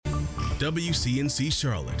WCNC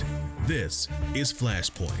Charlotte. This is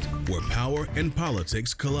Flashpoint, where power and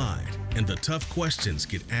politics collide and the tough questions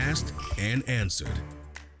get asked and answered.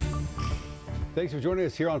 Thanks for joining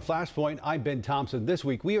us here on Flashpoint. I'm Ben Thompson. This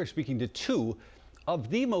week, we are speaking to two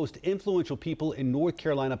of the most influential people in North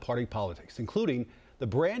Carolina party politics, including the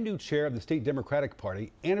brand new chair of the state Democratic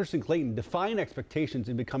Party, Anderson Clayton, defying expectations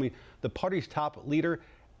in becoming the party's top leader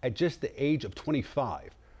at just the age of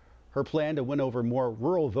 25. Her plan to win over more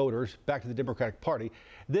rural voters back to the Democratic Party.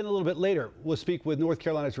 Then a little bit later, we'll speak with North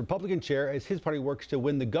Carolina's Republican chair as his party works to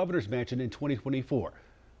win the governor's mansion in 2024.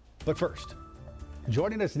 But first,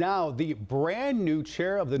 joining us now, the brand new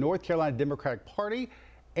chair of the North Carolina Democratic Party,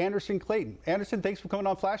 Anderson Clayton. Anderson, thanks for coming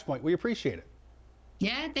on Flashpoint. We appreciate it.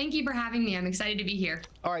 Yeah, thank you for having me. I'm excited to be here.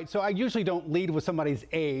 All right, so I usually don't lead with somebody's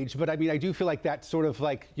age, but I mean, I do feel like that's sort of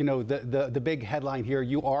like, you know, the big headline here.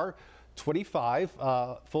 You are 25,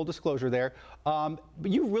 full disclosure there. But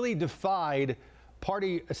you really defied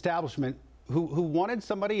party establishment who wanted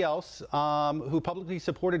somebody else, who publicly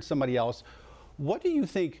supported somebody else. What do you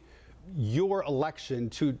think your election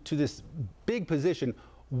to this big position,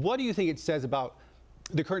 what do you think it says about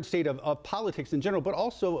the current state of politics in general, but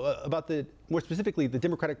also about more specifically, the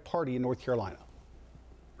Democratic Party in North Carolina?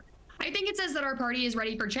 I think it says that our party is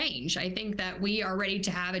ready for change. I think that we are ready to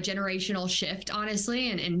have a generational shift, honestly,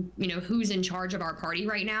 and you know, who's in charge of our party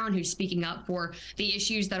right now and who's speaking up for the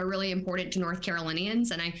issues that are really important to North Carolinians.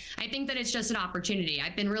 And I think that it's just an opportunity.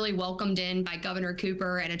 I've been really welcomed in by Governor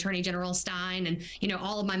Cooper and Attorney General Stein and, you know,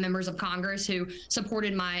 all of my members of Congress who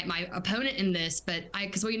supported my opponent in this. But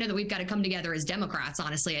because we know that we've got to come together as Democrats,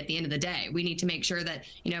 honestly, at the end of the day. We need to make sure that,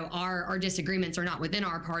 you know, our disagreements are not within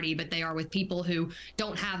our party, but they are with people who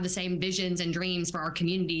don't have the same visions and dreams for our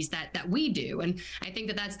communities that we do. And I think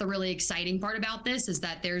that that's the really exciting part about this, is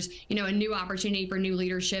that there's, you know, a new opportunity for new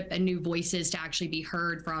leadership and new voices to actually be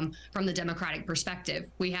heard from the Democratic perspective.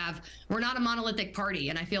 We're not a monolithic party,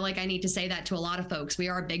 and I feel like I need to say that to a lot of folks. We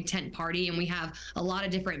are a big tent party, and we have a lot of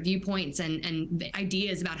different viewpoints and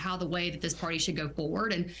ideas about how the way that this party should go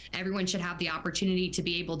forward, and everyone should have the opportunity to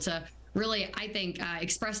be able to really, I think,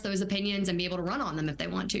 express those opinions and be able to run on them if they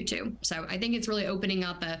want to, too. So I think it's really opening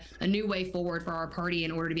up a new way forward for our party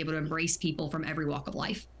in order to be able to embrace people from every walk of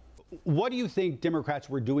life. What do you think Democrats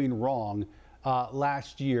were doing wrong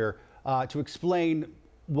last year to explain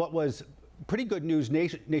what was pretty good news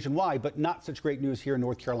nationwide, but not such great news here in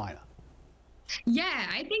North Carolina? Yeah,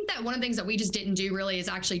 I think that one of the things that we just didn't do really is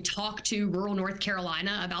actually talk to rural North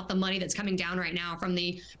Carolina about the money that's coming down right now from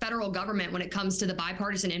the federal government when it comes to the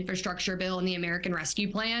bipartisan infrastructure bill and the American Rescue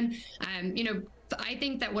Plan. You know, I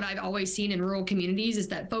think that what I've always seen in rural communities is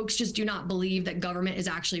that folks just do not believe that government is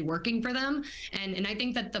actually working for them. And I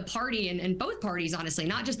think that the party and both parties, honestly,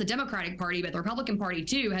 not just the Democratic Party, but the Republican Party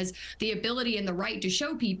too, has the ability and the right to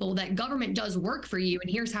show people that government does work for you.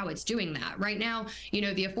 And here's how it's doing that. Right now, you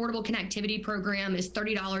know, the Affordable Connectivity Program is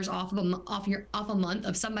 $30 off a month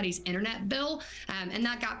of somebody's internet bill. And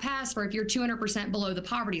that got passed for if you're 200% below the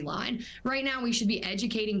poverty line. Right now, we should be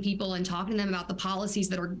educating people and talking to them about the policies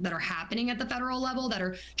that are happening at the federal level that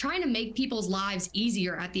are trying to make people's lives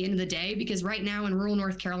easier at the end of the day, because right now in rural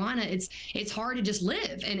North Carolina, it's hard to just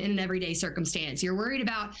live in an everyday circumstance. You're worried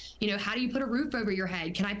about, you know, how do you put a roof over your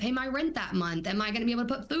head? Can I pay my rent that month? Am I going to be able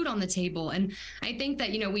to put food on the table? And I think that,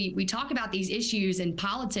 you know, we talk about these issues in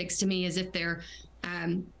politics to me as if they're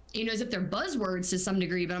you know, as if they're buzzwords to some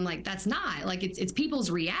degree, but I'm like, that's not. Like, it's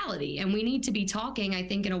people's reality. And we need to be talking, I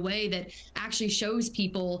think, in a way that actually shows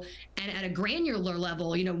people, and at a granular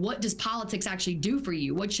level, you know, what does politics actually do for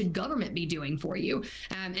you? What should government be doing for you?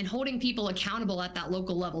 And holding people accountable at that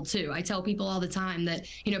local level, too. I tell people all the time that,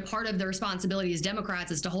 you know, part of the responsibility as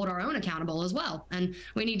Democrats is to hold our own accountable as well. And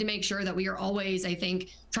we need to make sure that we are always, I think,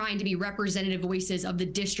 trying to be representative voices of the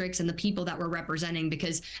districts and the people that we're representing,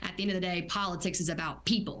 because at the end of the day, politics is about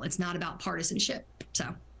people. It's not about partisanship. So,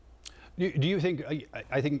 do you think,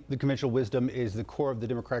 I think the conventional wisdom is the core of the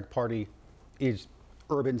Democratic Party is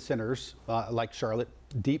urban centers like Charlotte,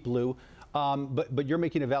 deep blue. But you're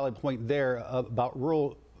making a valid point there about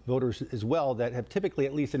rural voters as well that have typically,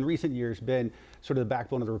 at least in recent years, been sort of the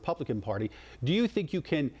backbone of the Republican Party. Do you think you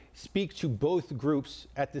can speak to both groups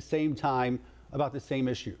at the same time about the same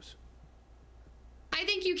issues? I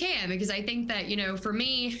think you can, because I think that, you know, for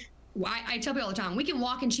me, I tell people all the time, we can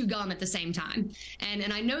walk and chew gum at the same time.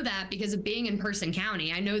 And I know that because of being in Person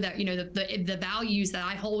County. I know that, the values that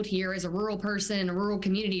I hold here as a rural person in a rural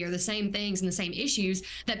community are the same things and the same issues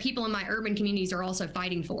that people in my urban communities are also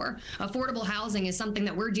fighting for. Affordable housing is something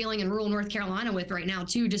that we're dealing in rural North Carolina with right now,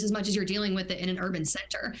 too, just as much as you're dealing with it in an urban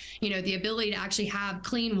center. The ability to actually have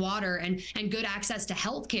clean water and good access to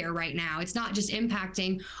health care right now. It's not just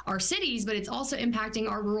impacting our cities, but it's also impacting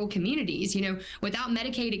our rural communities. Without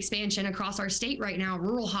Medicaid expansion across our state right now,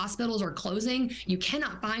 rural hospitals are closing. You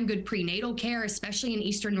cannot find good prenatal care, especially in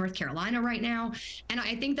Eastern North Carolina right now. And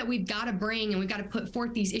I think that we've got to we've got to put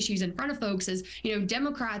forth these issues in front of folks as,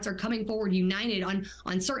 Democrats are coming forward united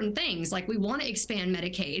on certain things. Like, we want to expand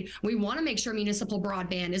Medicaid. We want to make sure municipal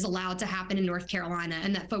broadband is allowed to happen in North Carolina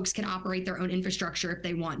and that folks can operate their own infrastructure if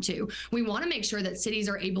they want to. We want to make sure that cities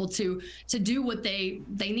are able to do what they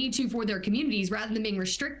need to for their communities rather than being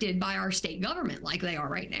restricted by our state government like they are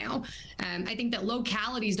right now. I think that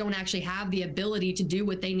localities don't actually have the ability to do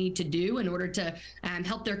what they need to do in order to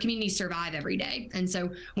help their communities survive every day. And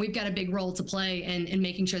so we've got a big role to play in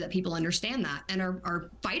making sure that people understand that and are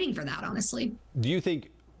fighting for that, honestly. Do you think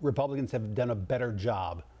Republicans have done a better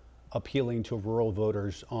job appealing to rural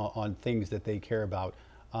voters on things that they care about,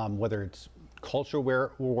 whether it's cultural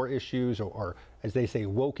war issues or, as they say,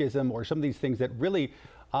 wokeism, or some of these things that really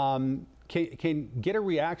can get a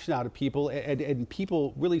reaction out of people, and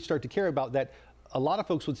people really start to care about that? A lot of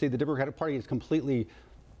folks would say the Democratic Party is completely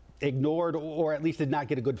ignored, or at least did not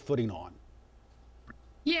get a good footing on.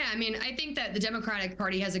 Yeah, I think that the Democratic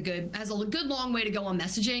Party has a good long way to go on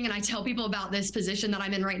messaging. And I tell people about this position that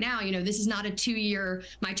I'm in right now. This is not a 2-year,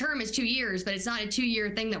 my term is 2 years, but it's not a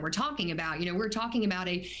 2-year thing that we're talking about. We're talking about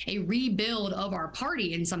a rebuild of our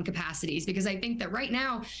party in some capacities, because I think that right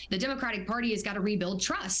now the Democratic Party has got to rebuild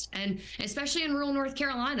trust. And especially in rural North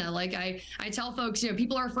Carolina, like I tell folks,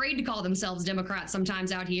 people are afraid to call themselves Democrats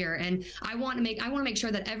sometimes out here. And I want to make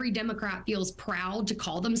sure that every Democrat feels proud to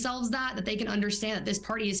call themselves that they can understand that this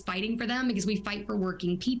party is fighting for them, because we fight for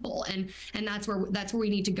working people, and that's where we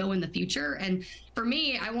need to go in the future. And for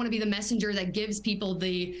me, I want to be the messenger that gives people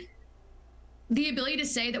the ability to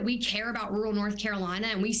say that we care about rural North Carolina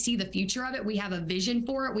and we see the future of it. We have a vision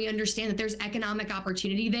for it. We understand that there's economic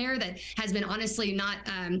opportunity there that has been honestly not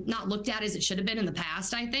looked at as it should have been in the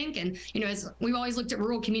past, I think. And as we've always looked at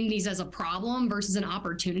rural communities as a problem versus an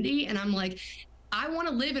opportunity, and I'm like, I want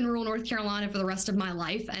to live in rural North Carolina for the rest of my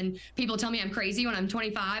life. And people tell me I'm crazy when I'm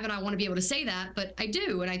 25, and I want to be able to say that, but I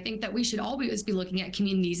do. And I think that we should always be looking at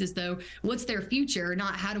communities as though what's their future,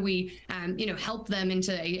 not how do we, help them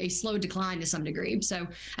into a slow decline to some degree. So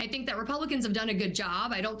I think that Republicans have done a good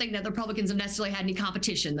job. I don't think that the Republicans have necessarily had any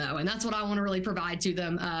competition, though. And that's what I want to really provide to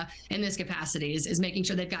them in this capacity is making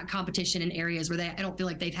sure they've got competition in areas where I don't feel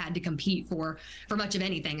like they've had to compete for much of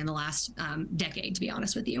anything in the last decade, to be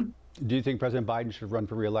honest with you. Do you think President Biden should run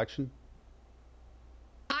for re-election?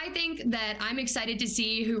 I think that I'm excited to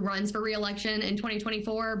see who runs for re-election in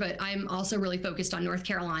 2024, but I'm also really focused on North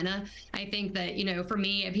Carolina. I think that, for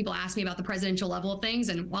me, people ask me about the presidential level of things.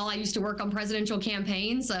 And while I used to work on presidential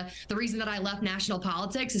campaigns, the reason that I left national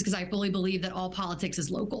politics is because I fully believe that all politics is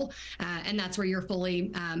local. And that's where your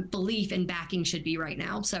fully belief and backing should be right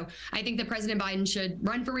now. So I think that President Biden should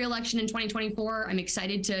run for re-election in 2024. I'm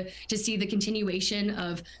excited to see the continuation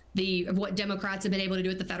of what Democrats have been able to do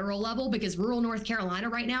at the federal level, because rural North Carolina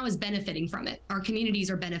right now is benefiting from it. Our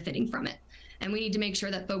communities are benefiting from it. And we need to make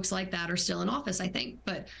sure that folks like that are still in office, I think.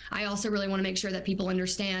 But I also really want to make sure that people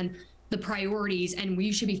understand the priorities, and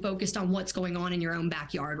we should be focused on what's going on in your own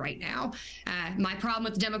backyard right now. My problem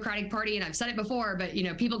with the Democratic Party, and I've said it before, but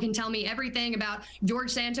people can tell me everything about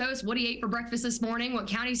George Santos, what he ate for breakfast this morning, what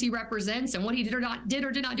counties he represents, and what he did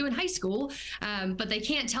or did not do in high school. But they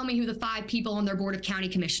can't tell me who the 5 people on their board of county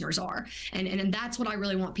commissioners are. And that's what I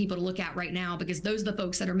really want people to look at right now, because those are the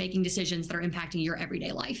folks that are making decisions that are impacting your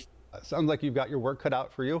everyday life. Sounds like you've got your work cut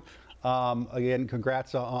out for you. Again,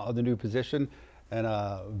 congrats on the new position. And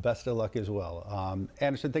best of luck as well.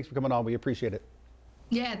 Anderson, thanks for coming on. We appreciate it.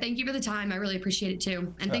 Yeah, thank you for the time. I really appreciate it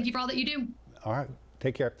too. And thank you for all that you do. All right,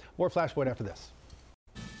 take care. More Flashpoint after this.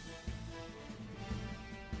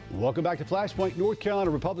 Welcome back to Flashpoint. North Carolina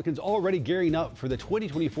Republicans already gearing up for the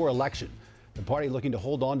 2024 election. The party looking to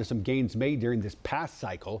hold on to some gains made during this past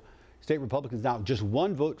cycle. State Republicans now just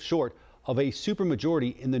 1 vote short of a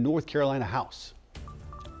supermajority in the North Carolina House.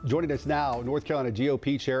 Joining us now, North Carolina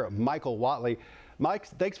GOP Chair Michael Whatley. Mike,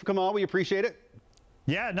 thanks for coming on. We appreciate it.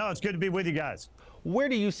 Yeah, no, it's good to be with you guys. Where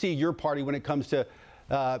do you see your party when it comes to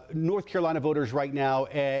North Carolina voters right now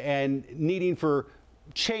and needing for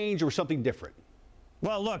change or something different?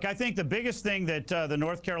 Well, look, I think the biggest thing that the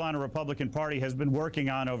North Carolina Republican Party has been working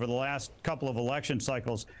on over the last couple of election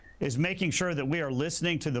cycles is making sure that we are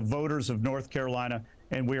listening to the voters of North Carolina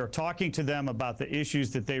and we are talking to them about the issues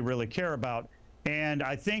that they really care about. And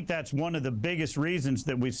I think that's one of the biggest reasons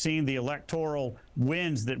that we've seen the electoral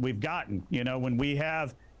wins that we've gotten. You know, when we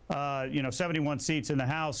have, 71 seats in the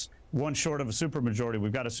House, one short of a supermajority.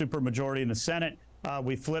 We've got a supermajority in the Senate.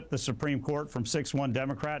 We flipped the Supreme Court from 6-1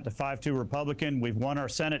 Democrat to 5-2 Republican. We've won our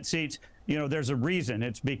Senate seats. You know, there's a reason.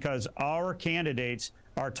 It's because our candidates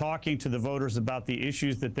are talking to the voters about the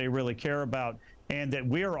issues that they really care about, and that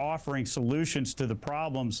we're offering solutions to the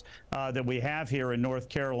problems that we have here in North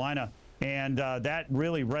Carolina. And that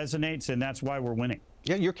really resonates, and that's why we're winning.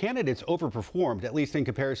 Yeah, your candidates overperformed, at least in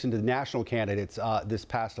comparison to the national candidates this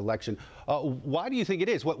past election. Why do you think it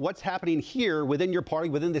is? What's happening here within your party,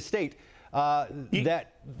 within the state,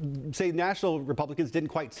 that, say, national Republicans didn't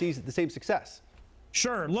quite see the same success?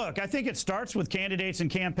 Sure. Look, I think it starts with candidates and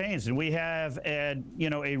campaigns, and we have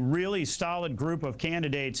a really solid group of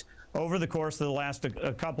candidates over the course of the last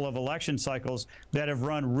a couple of election cycles that have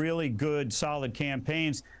run really good, solid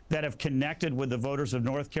campaigns that have connected with the voters of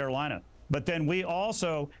North Carolina. But then we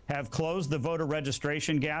also have closed the voter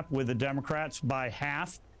registration gap with the Democrats by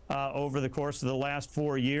half over the course of the last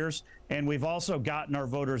 4 years. And we've also gotten our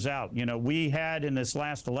voters out. You know, we had in this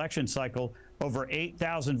last election cycle over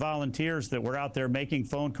 8,000 volunteers that were out there making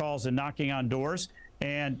phone calls and knocking on doors.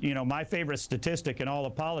 And, you know, my favorite statistic in all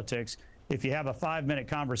of politics, if you have a 5-minute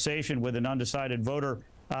conversation with an undecided voter,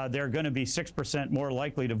 they're going to be 6% more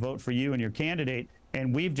likely to vote for you and your candidate.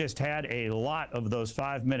 And we've just had a lot of those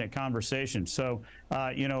 5-minute conversations. So,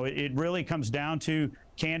 it really comes down to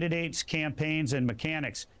candidates, campaigns, and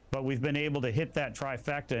mechanics. But we've been able to hit that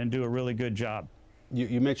trifecta and do a really good job.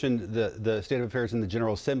 You mentioned the state of affairs in the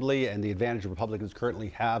General Assembly and the advantage Republicans currently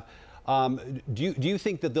have. Do you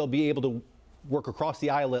think that they'll be able to work across the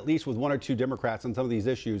aisle, at least with 1 or 2 Democrats on some of these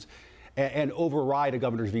issues, and override a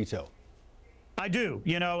governor's veto? I do,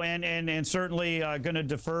 and certainly going to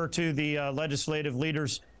defer to the legislative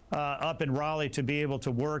leaders up in Raleigh to be able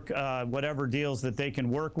to work whatever deals that they can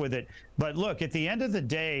work with it. But look, at the end of the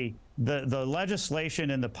day, the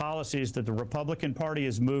legislation and the policies that the Republican Party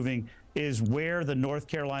is moving is where the North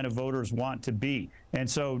Carolina voters want to be. And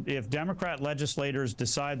so if Democrat legislators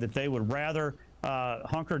decide that they would rather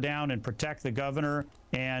hunker down and protect the governor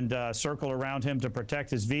and circle around him to protect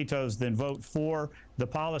his vetoes than vote for the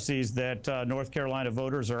policies that North Carolina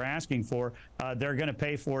voters are asking for, they're going to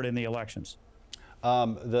pay for it in the elections.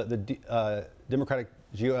 The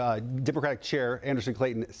Democratic chair, Anderson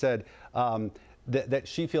Clayton, said that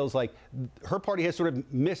she feels like her party has sort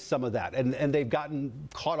of missed some of that, and they've gotten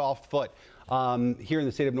caught off foot here in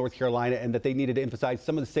the state of North Carolina, and that they needed to emphasize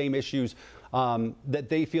some of the same issues that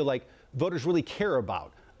they feel like voters really care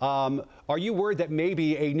about. Are you worried that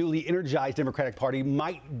maybe a newly energized Democratic Party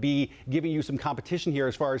might be giving you some competition here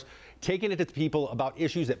as far as taking it to people about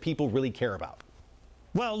issues that people really care about?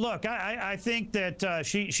 Well, look, I think that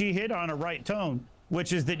she hit on a right tone,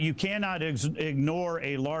 which is that you cannot ignore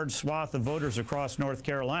a large swath of voters across North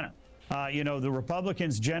Carolina. The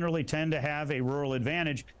Republicans generally tend to have a rural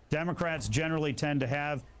advantage. Democrats generally tend to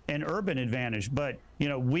have an urban advantage. But,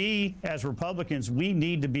 we as Republicans, we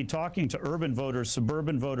need to be talking to urban voters,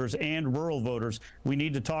 suburban voters, and rural voters. We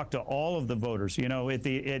need to talk to all of the voters. At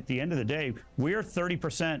the end of the day, we're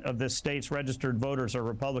 30% of this state's registered voters are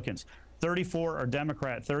Republicans. 34 are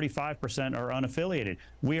Democrat, 35% are unaffiliated.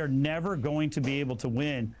 We are never going to be able to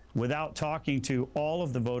win without talking to all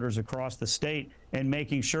of the voters across the state and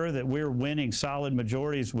making sure that we're winning solid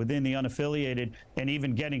majorities within the unaffiliated and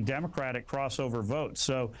even getting Democratic crossover votes.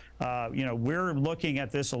 So, we're looking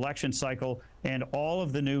at this election cycle and all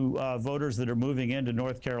of the new voters that are moving into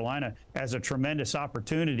North Carolina as a tremendous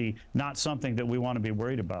opportunity, not something that we want to be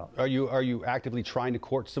worried about. Are you actively trying to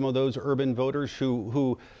court some of those urban voters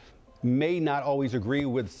who may not always agree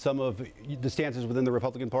with some of the stances within the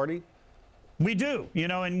Republican Party? We do,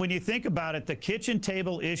 and when you think about it, the kitchen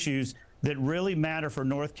table issues that really matter for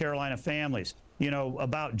North Carolina families,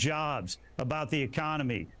 about jobs, about the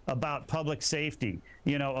economy, about public safety,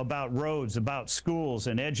 about roads, about schools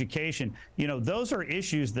and education, those are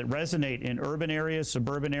issues that resonate in urban areas,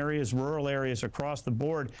 suburban areas, rural areas across the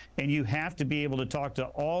board, and you have to be able to talk to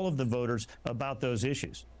all of the voters about those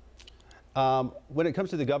issues. When it comes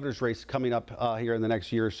to the governor's race coming up here in the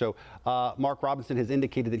next year or so, Mark Robinson has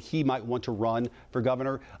indicated that he might want to run for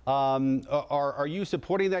governor. Are you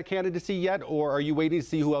supporting that candidacy yet, or are you waiting to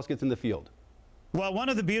see who else gets in the field? Well, one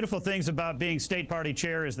of the beautiful things about being state party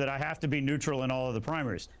chair is that I have to be neutral in all of the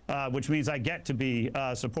primaries, which means I get to be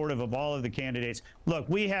supportive of all of the candidates. Look,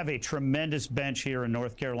 we have a tremendous bench here in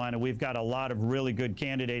North Carolina. We've got a lot of really good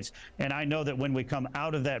candidates, and I know that when we come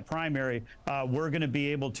out of that primary, we're going to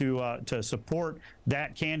be able to support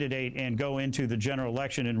that candidate and go into the general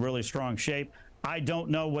election in really strong shape. I don't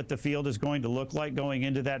know what the field is going to look like going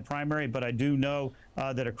into that primary, but I do know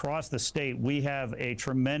that across the state, we have a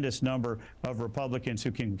tremendous number of Republicans who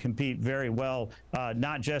can compete very well,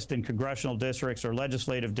 not just in congressional districts or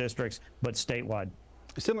legislative districts, but statewide.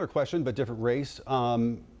 Similar question, but different race.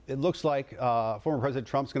 It looks like former President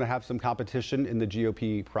Trump's going to have some competition in the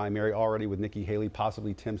GOP primary already with Nikki Haley,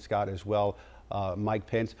 possibly Tim Scott as well. Mike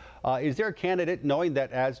Pence. Is there a candidate, knowing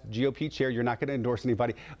that as GOP chair, you're not going to endorse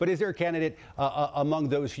anybody, but is there a candidate among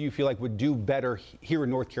those who you feel like would do better here in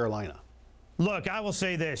North Carolina? Look, I will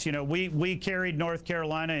say this, you know, we carried North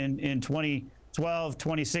Carolina in 2012,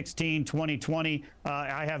 2016, 2020.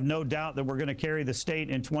 I have no doubt that we're going to carry the state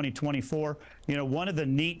in 2024. You know, one of the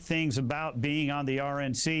neat things about being on the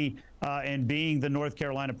RNC and being the North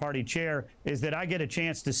Carolina party chair is that I get a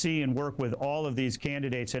chance to see and work with all of these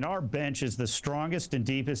candidates, and our bench is the strongest and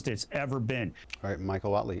deepest it's ever been. All right,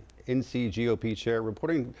 Michael Whatley, NC GOP chair,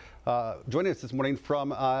 reporting, joining us this morning from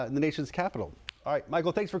the nation's capital. All right,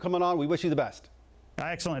 Michael, thanks for coming on. We wish you the best.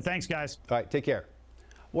 Excellent. Thanks, guys. All right, take care.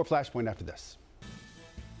 More Flashpoint after this.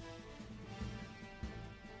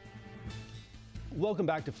 Welcome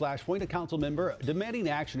back to Flashpoint. A council member demanding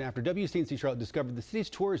action after WCNC Charlotte discovered the city's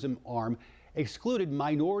tourism arm excluded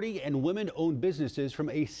minority and women-owned businesses from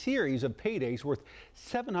a series of paydays worth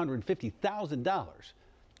 $750,000.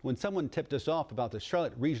 When someone tipped us off about the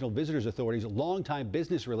Charlotte Regional Visitors Authority's longtime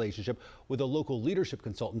business relationship with a local leadership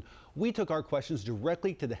consultant, we took our questions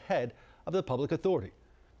directly to the head of the public authority.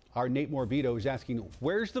 Our Nate Morbido is asking,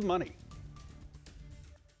 where's the money?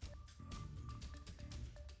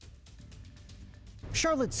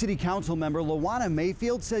 Charlotte City Council member Lawana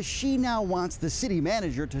Mayfield says she now wants the city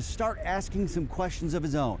manager to start asking some questions of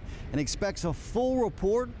his own and expects a full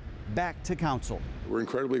report back to council. We're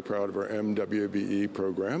incredibly proud of our MWBE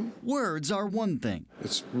program. Words are one thing.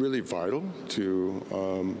 It's really vital to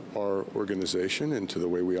our organization and to the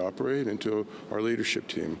way we operate and to our leadership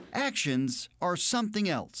team. Actions are something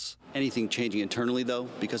else. Anything changing internally, though,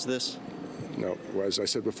 because of this? No. As I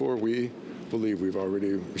said before, we believe we've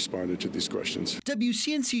already responded to these questions.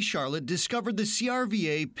 WCNC Charlotte discovered the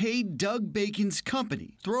CRVA paid Doug Bacon's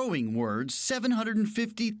company, Throwing Words,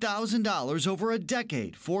 $750,000 over a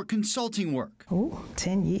decade for consulting work. Ooh,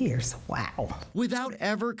 10 years. Wow. Without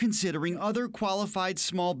ever considering other qualified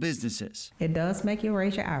small businesses. It does make you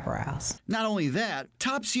raise your eyebrows. Not only that,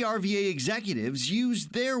 top CRVA executives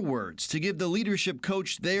used their words to give the leadership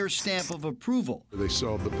coach their stamp of approval. They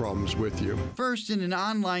solve the problems with you. First in an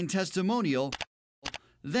online testimonial,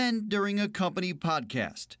 then during a company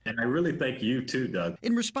podcast. And I really thank you too, Doug.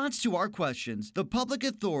 In response to our questions, the public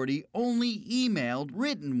authority only emailed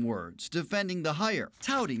written words defending the hire,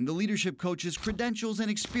 touting the leadership coach's credentials and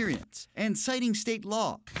experience, and citing state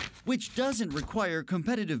law, which doesn't require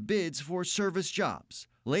competitive bids for service jobs.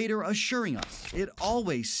 Later assuring us it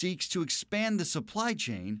always seeks to expand the supply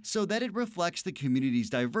chain so that it reflects the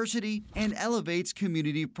community's diversity and elevates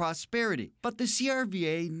community prosperity. But the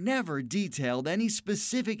CRVA never detailed any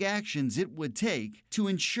specific actions it would take to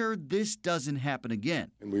ensure this doesn't happen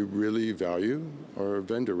again. And we really value our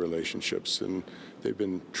vendor relationships, and they've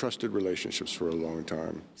been trusted relationships for a long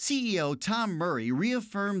time. CEO Tom Murray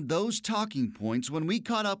reaffirmed those talking points when we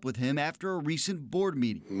caught up with him after a recent board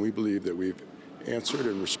meeting. And we believe that we've answered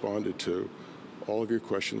and responded to all of your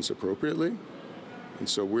questions appropriately, and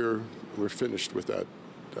so we're finished with that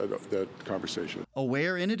conversation.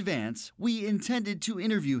 Aware in advance, we intended to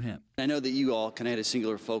interview him. I know that you all kind of had a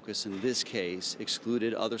singular focus in this case,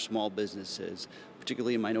 excluded other small businesses,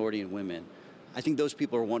 particularly minority and women. I think those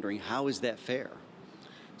people are wondering, how is that fair?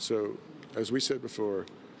 So, as we said before,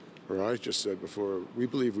 or I just said before, we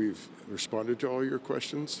believe we've responded to all your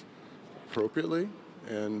questions appropriately,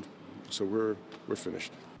 and so we're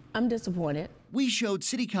finished. I'm disappointed. We showed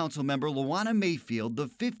City Council member Lawana Mayfield the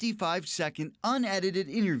 55-second unedited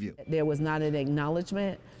interview. There was not an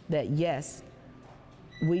acknowledgement that, yes,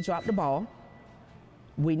 we dropped the ball.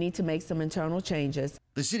 We need to make some internal changes.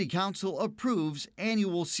 The City Council approves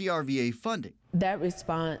annual CRVA funding. That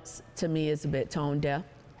response to me is a bit tone deaf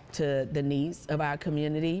to the needs of our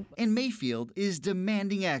community. And Mayfield is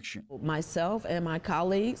demanding action. Myself and my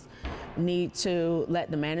colleagues need to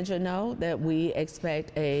let the manager know that we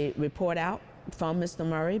expect a report out from Mr.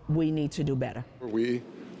 Murray. We need to do better. We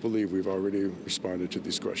believe we've already responded to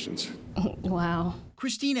these questions. Wow.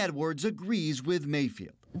 Christine Edwards agrees with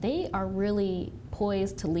Mayfield. They are really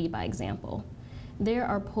poised to lead by example. They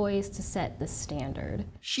are poised to set the standard.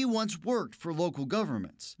 She once worked for local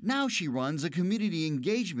governments. Now she runs a community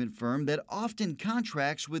engagement firm that often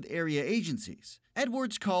contracts with area agencies.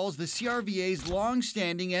 Edwards calls the CRVA's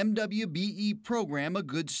long-standing MWBE program a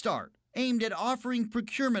good start, aimed at offering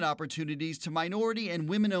procurement opportunities to minority and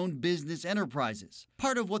women-owned business enterprises,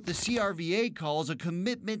 part of what the CRVA calls a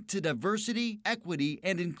commitment to diversity, equity,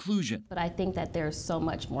 and inclusion. But I think that there's so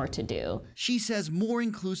much more to do. She says more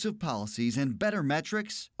inclusive policies and better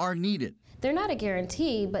metrics are needed. They're not a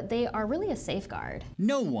guarantee, but they are really a safeguard.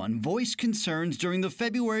 No one voiced concerns during the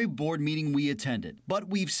February board meeting we attended, but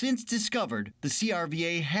we've since discovered the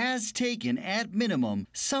CRVA has taken, at minimum,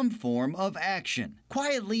 some form of action,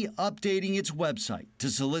 quietly updating its website to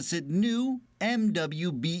solicit new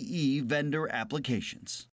MWBE vendor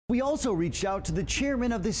applications. We also reached out to the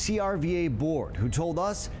chairman of the CRVA board, who told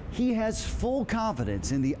us he has full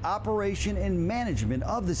confidence in the operation and management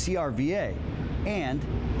of the CRVA and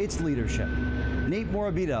its leadership. Nate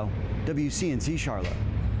Morabito, WCNC Charlotte.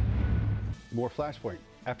 More Flashpoint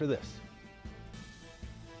after this.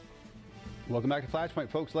 Welcome back to Flashpoint,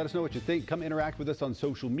 folks. Let us know what you think. Come interact with us on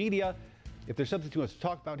social media. If there's something you want us to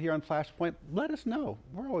talk about here on Flashpoint, let us know.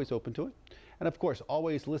 We're always open to it. And of course,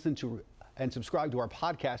 always listen to and subscribe to our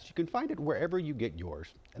podcast. You can find it wherever you get yours.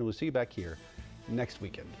 And we'll see you back here next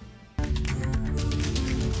weekend.